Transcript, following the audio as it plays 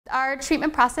Our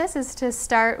treatment process is to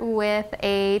start with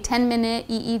a 10-minute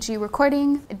EEG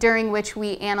recording, during which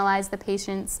we analyze the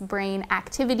patient's brain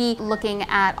activity, looking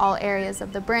at all areas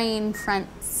of the brain, front,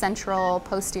 central,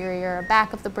 posterior,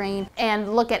 back of the brain,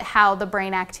 and look at how the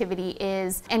brain activity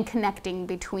is and connecting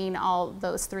between all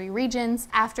those three regions.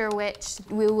 After which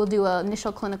we will do an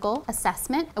initial clinical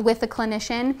assessment with the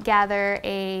clinician, gather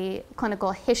a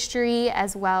clinical history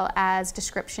as well as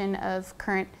description of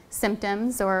current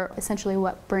symptoms, or essentially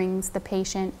what brings the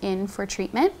patient in for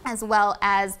treatment, as well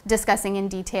as discussing in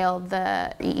detail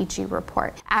the EEG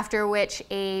report. After which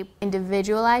a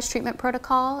individualized treatment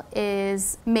protocol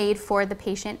is made for the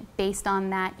patient based on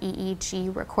that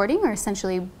EEG recording, or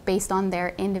essentially based on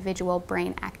their individual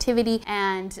brain activity.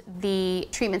 And the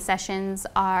treatment sessions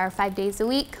are 5 days a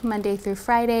week, Monday through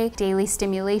Friday, daily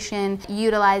stimulation,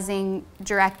 utilizing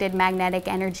directed magnetic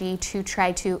energy to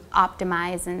try to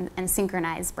optimize and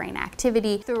synchronize brain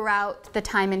activity. Throughout the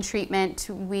time in treatment,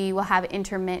 we will have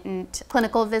intermittent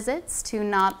clinical visits to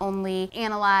not only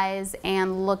analyze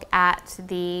and look at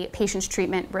the patient's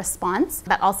treatment response,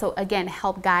 but also, again,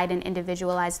 help guide and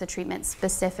individualize the treatment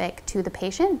specific to the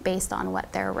patient based on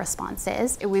what their response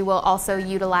is. We will also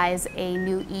utilize a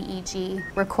new EEG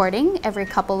recording every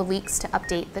couple of weeks to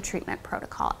update the treatment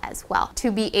protocol as well,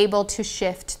 to be able to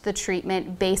shift the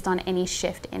treatment based on any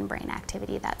shift in brain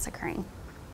activity that's occurring.